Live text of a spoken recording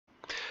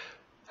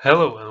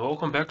Hello and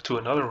welcome back to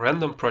another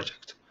random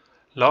project.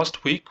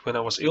 Last week, when I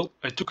was ill,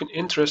 I took an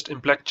interest in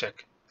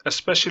blackjack,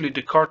 especially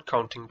the card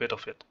counting bit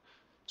of it.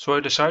 So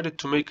I decided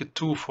to make a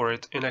tool for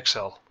it in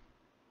Excel.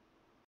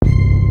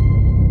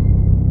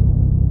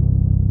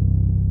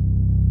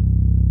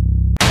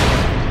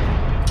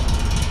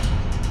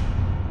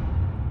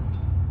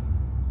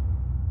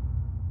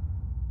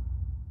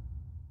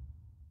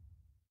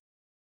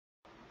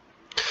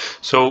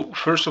 So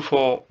first of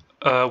all,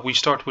 we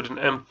start with an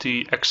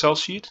empty Excel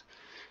sheet.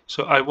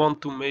 So I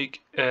want to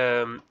make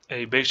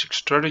a basic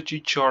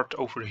strategy chart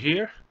over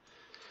here.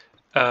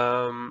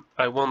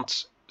 I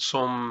want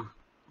some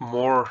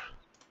more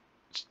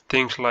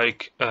things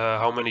like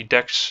how many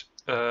decks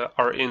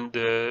are in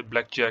the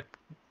blackjack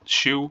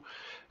shoe,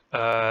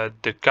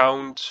 the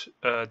count,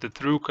 the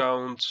through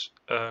count,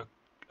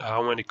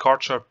 how many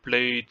cards are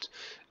played,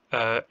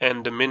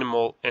 and the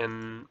minimal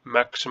and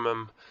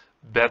maximum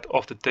bet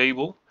of the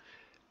table.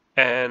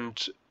 And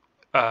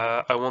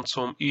I want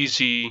some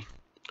easy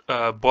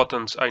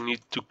buttons I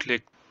need to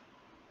click.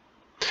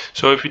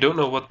 So if you don't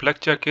know what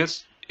blackjack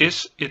is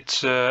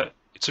it's a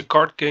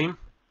card game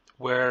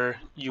where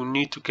you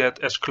need to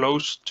get as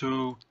close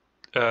to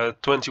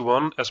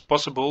 21 as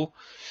possible.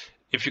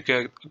 If you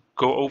can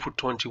go over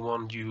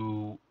 21,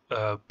 you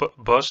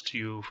bust.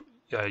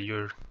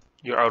 You're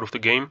out of the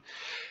game,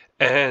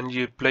 and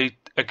you play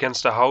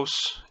against a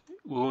house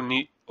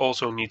who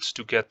also needs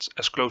to get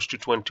as close to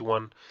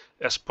 21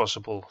 as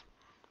possible.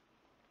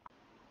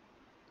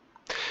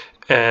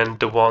 And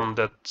the one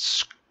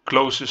that's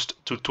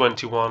closest to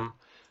 21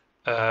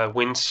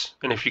 wins,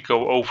 and if you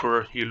go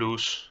over, you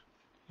lose.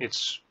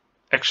 It's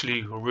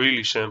actually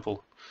really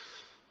simple.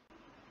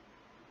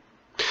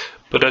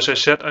 But as I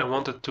said, I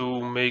wanted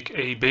to make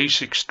a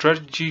basic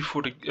strategy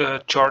for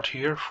the chart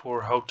here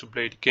for how to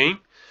play the game.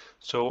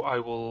 So I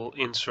will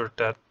insert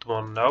that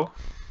one now.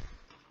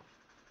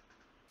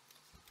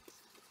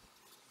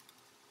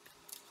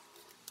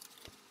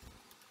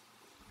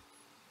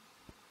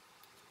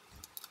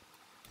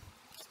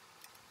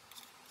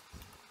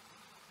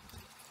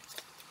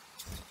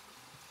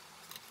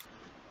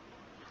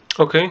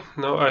 Okay,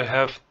 now I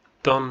have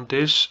done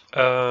this.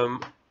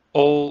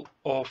 All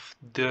of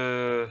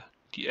the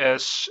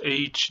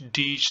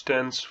SHD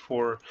stands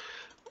for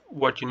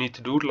what you need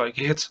to do, like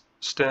hit,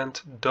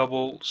 stand,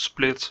 double,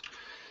 split.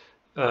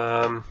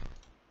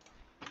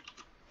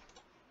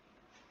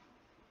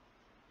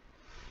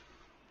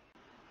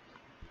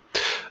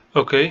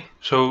 Okay,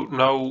 so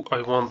now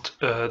I want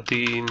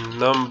the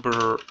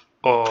number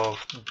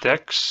of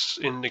decks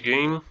in the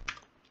game,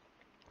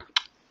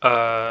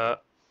 the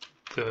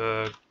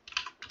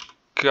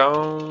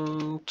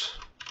count,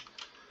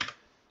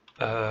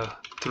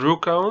 through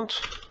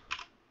count.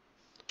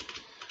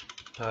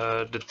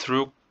 The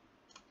through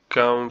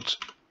count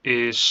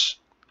is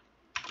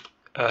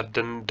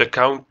the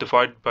count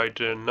divided by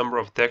the number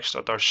of decks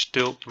that are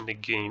still in the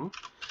game,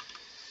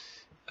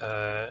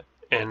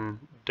 and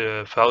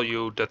the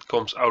value that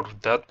comes out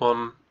of that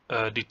one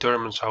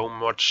determines how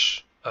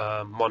much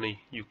money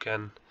you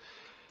can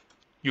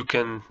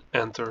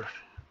enter.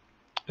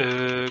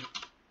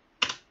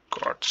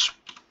 Cards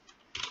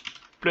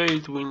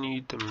played, we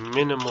need the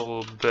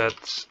minimal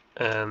bet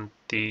and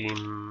the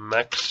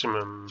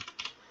maximum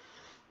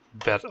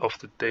bet of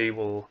the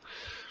table.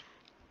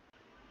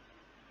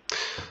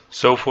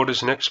 So for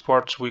this next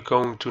part we're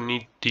going to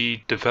need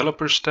the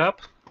developers tab.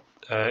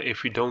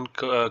 If you don't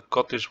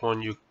got this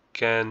one, you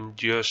can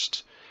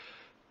just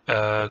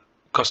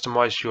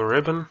customize your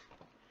ribbon.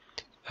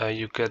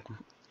 You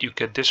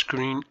get this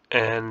screen,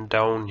 and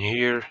down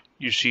here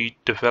you see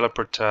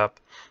developer tab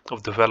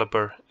of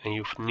developer, and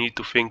you need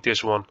to think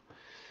this one,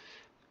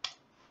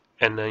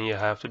 and then you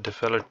have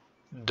the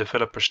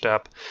developers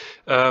tab.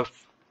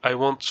 I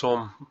want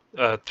some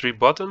 3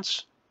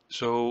 buttons,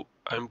 so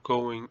I'm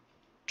going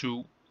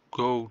to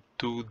go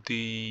to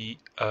the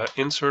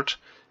insert,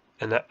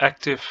 and the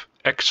active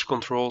X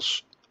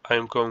controls.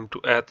 I'm going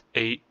to add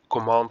a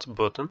command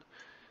button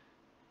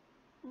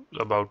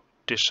about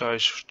this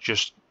size.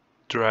 Just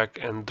drag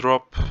and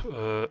drop.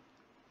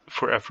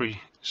 For every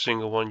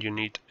single one you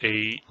need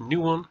a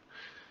new one.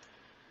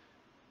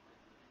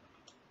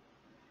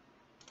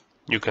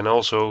 You can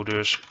also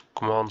just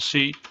Command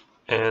C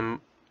and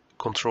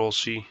Control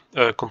C,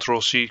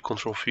 Control C,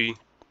 Control V,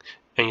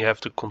 and you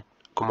have the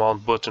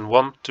command button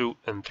 1, 2,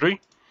 and 3.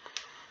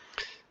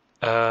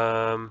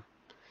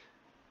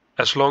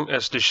 As long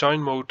as the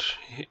shine mode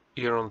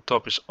here on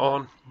top is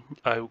on,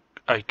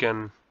 I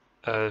can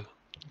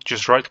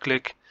just right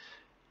click,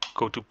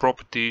 go to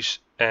properties,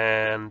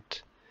 and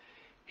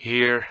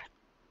here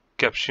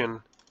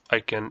caption,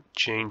 I can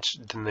change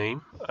the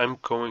name. I'm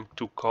going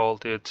to call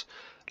it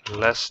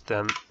less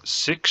than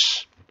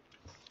 6,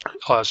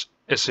 as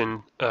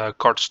in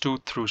cards 2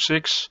 through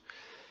 6.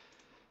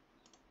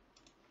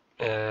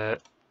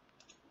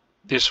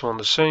 This one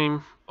the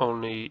same,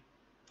 only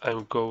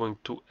I'm going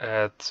to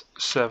add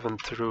 7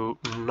 through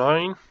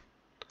 9,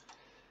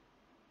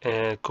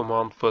 and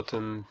command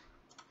button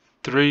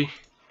 3.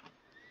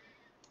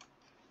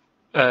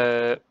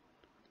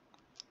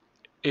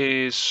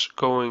 is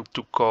going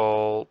to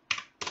call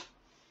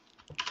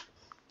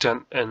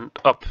 10 and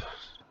up.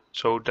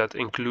 So that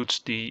includes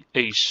the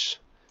ace.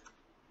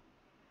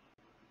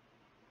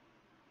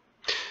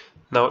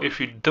 Now if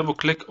you double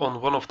click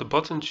on one of the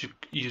buttons,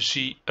 you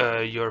see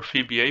your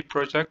VBA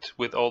project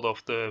with all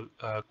of the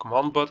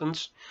command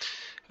buttons.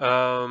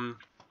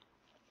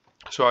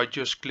 So I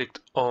just clicked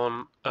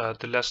on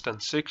the less than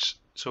 6,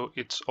 so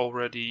it's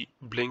already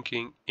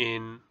blinking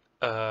in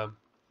the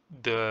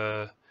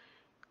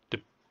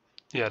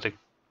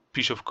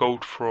piece of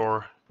code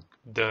for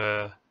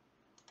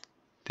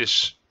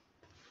this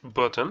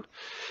button.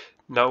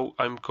 Now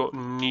I'm going to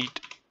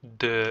need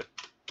the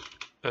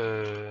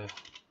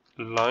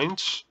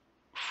lines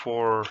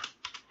for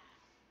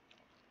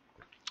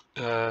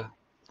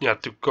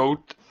to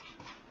code.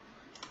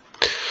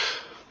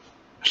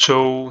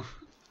 So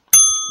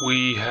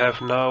we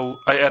have now,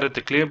 I added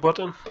the clear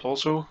button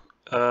also,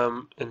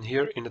 and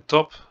here in the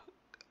top,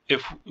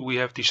 if we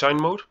have design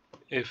mode,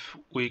 if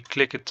we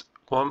click it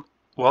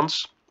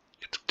once,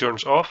 it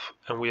turns off,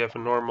 and we have a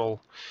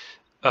normal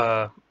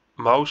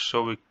mouse,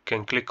 so we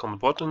can click on the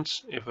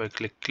buttons. If I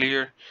click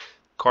clear,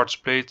 cards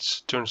played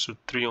turns to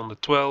 3 on the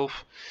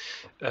 12.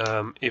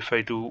 If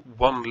I do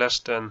 1 less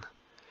than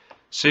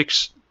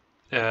 6,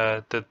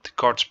 the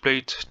cards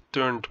played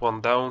turned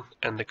 1 down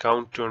and the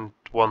count turned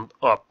 1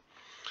 up.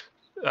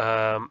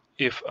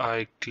 If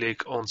I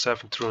click on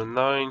 7 through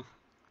 9,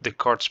 the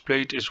cards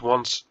played is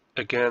once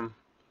again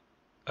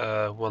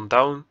 1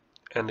 down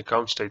and the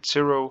count stayed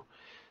 0.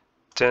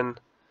 10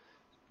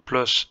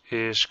 plus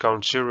is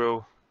count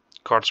 0,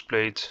 cards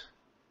played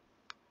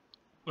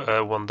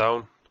 1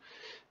 down.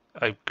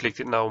 I clicked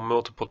it now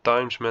multiple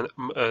times,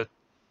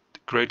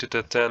 greater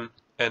than 10,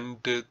 and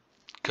the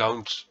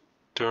count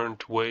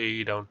turned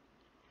way down.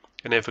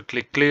 And if I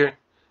click clear,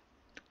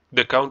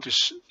 the count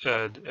is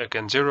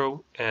again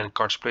 0 and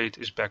cards played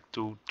is back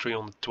to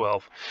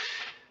 312.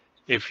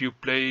 If you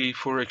play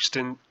for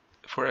example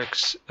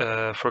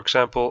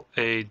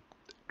a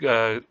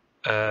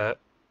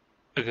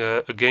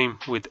game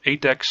with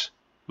 8 decks,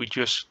 we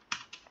just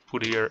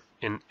put here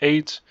in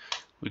 8,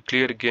 we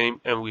clear the game,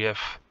 and we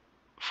have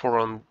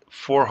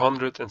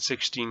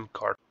 416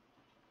 cards.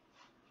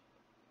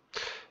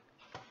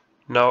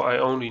 Now I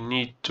only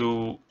need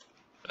to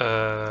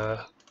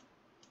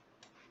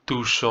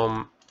do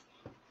some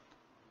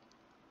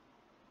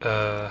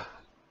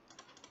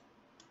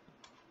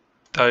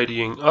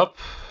tidying up.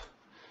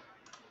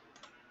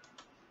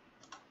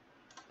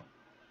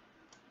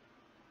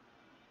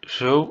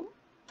 So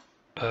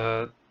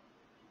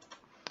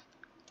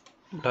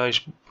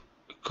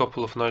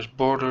couple of nice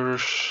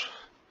borders.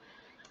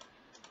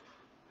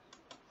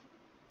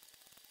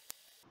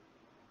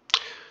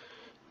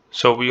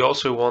 So we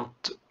also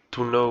want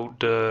to know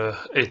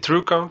a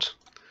true count.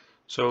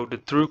 So the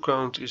true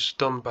count is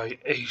done by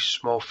a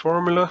small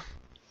formula.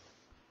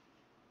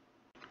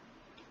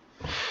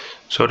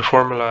 So the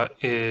formula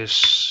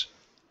is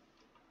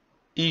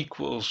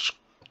equals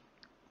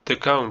the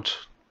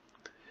count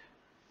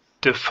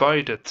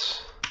divided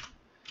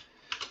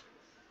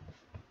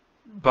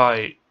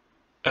by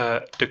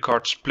the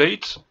cards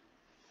played,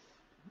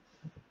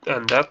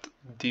 and that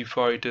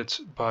divided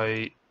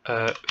by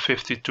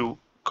 52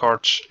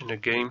 cards in a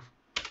game.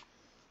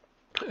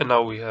 And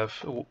now we have,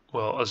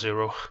 well, a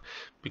 0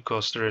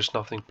 because there is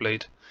nothing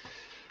played.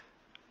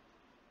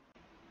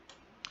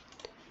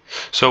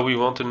 So we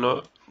want to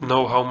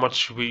know how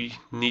much we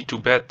need to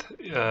bet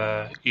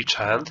each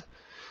hand.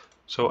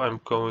 So I'm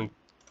going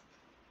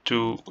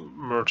to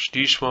merge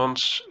these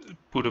ones,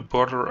 put a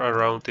border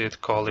around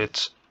it, call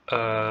it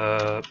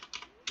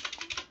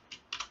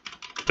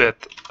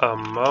bet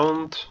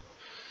amount,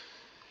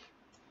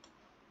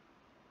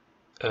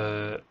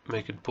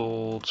 make it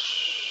bold,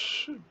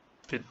 a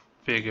bit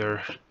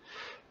bigger,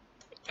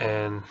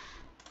 and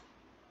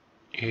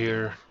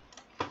here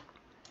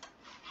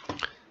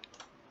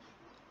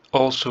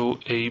also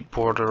a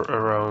border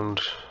around.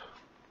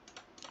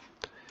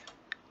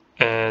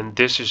 And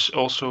this is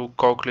also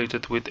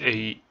calculated with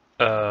a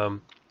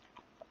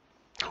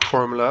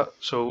formula,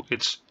 so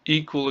it's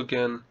equal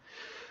again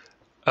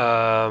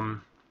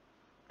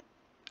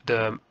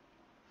the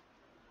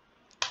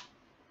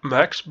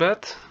max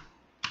bet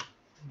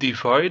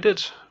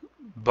divided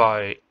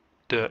by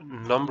the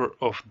number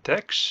of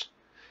decks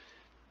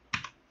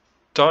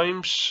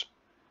times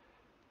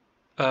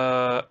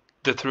the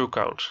true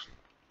count.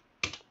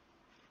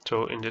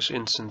 So in this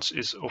instance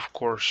is of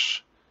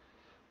course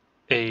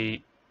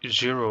a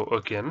 0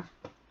 again,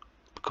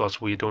 because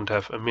we don't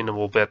have a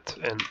minimal bet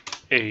and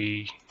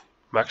a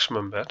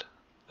maximum bet,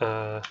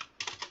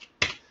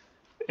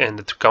 and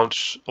the count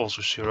is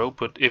also 0.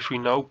 But if we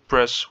now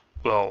press,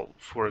 well,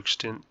 for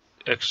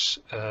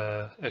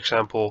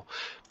example,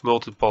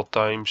 multiple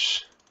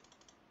times,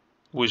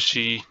 we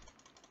see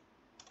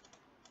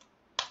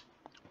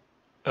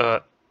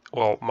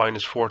well,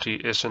 minus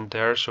 40 isn't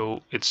there,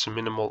 so it's a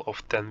minimal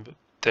of $10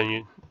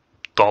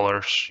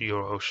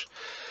 euros.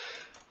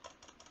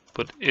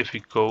 But if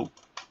we go,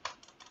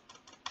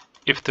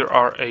 if there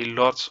are a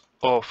lot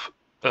of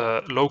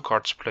low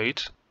cards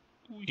played,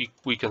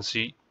 we can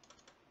see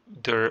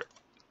the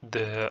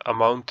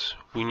amount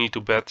we need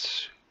to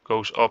bet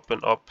goes up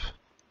and up.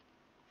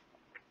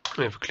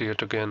 If we clear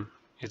it again,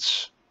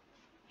 it's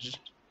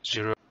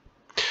 0.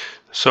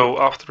 So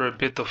after a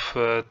bit of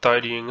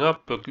tidying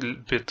up, a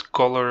bit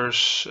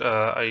colors,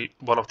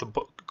 one of the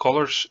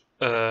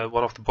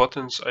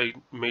buttons I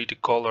made a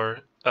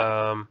color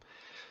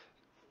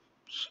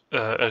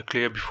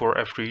clear before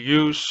every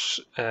use,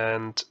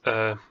 and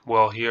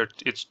well, here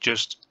it's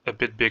just a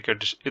bit bigger.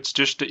 It's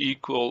just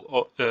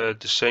the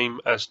same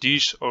as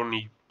these,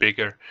 only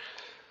bigger.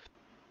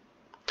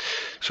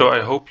 So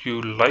I hope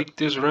you liked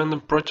this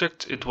random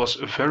project. It was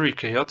very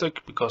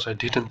chaotic because I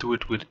didn't do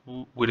it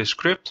with a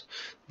script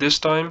this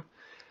time.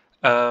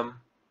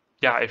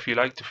 Yeah, if you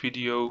liked the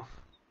video,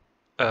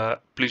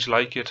 please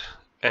like it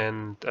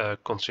and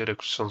consider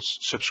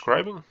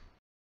subscribing.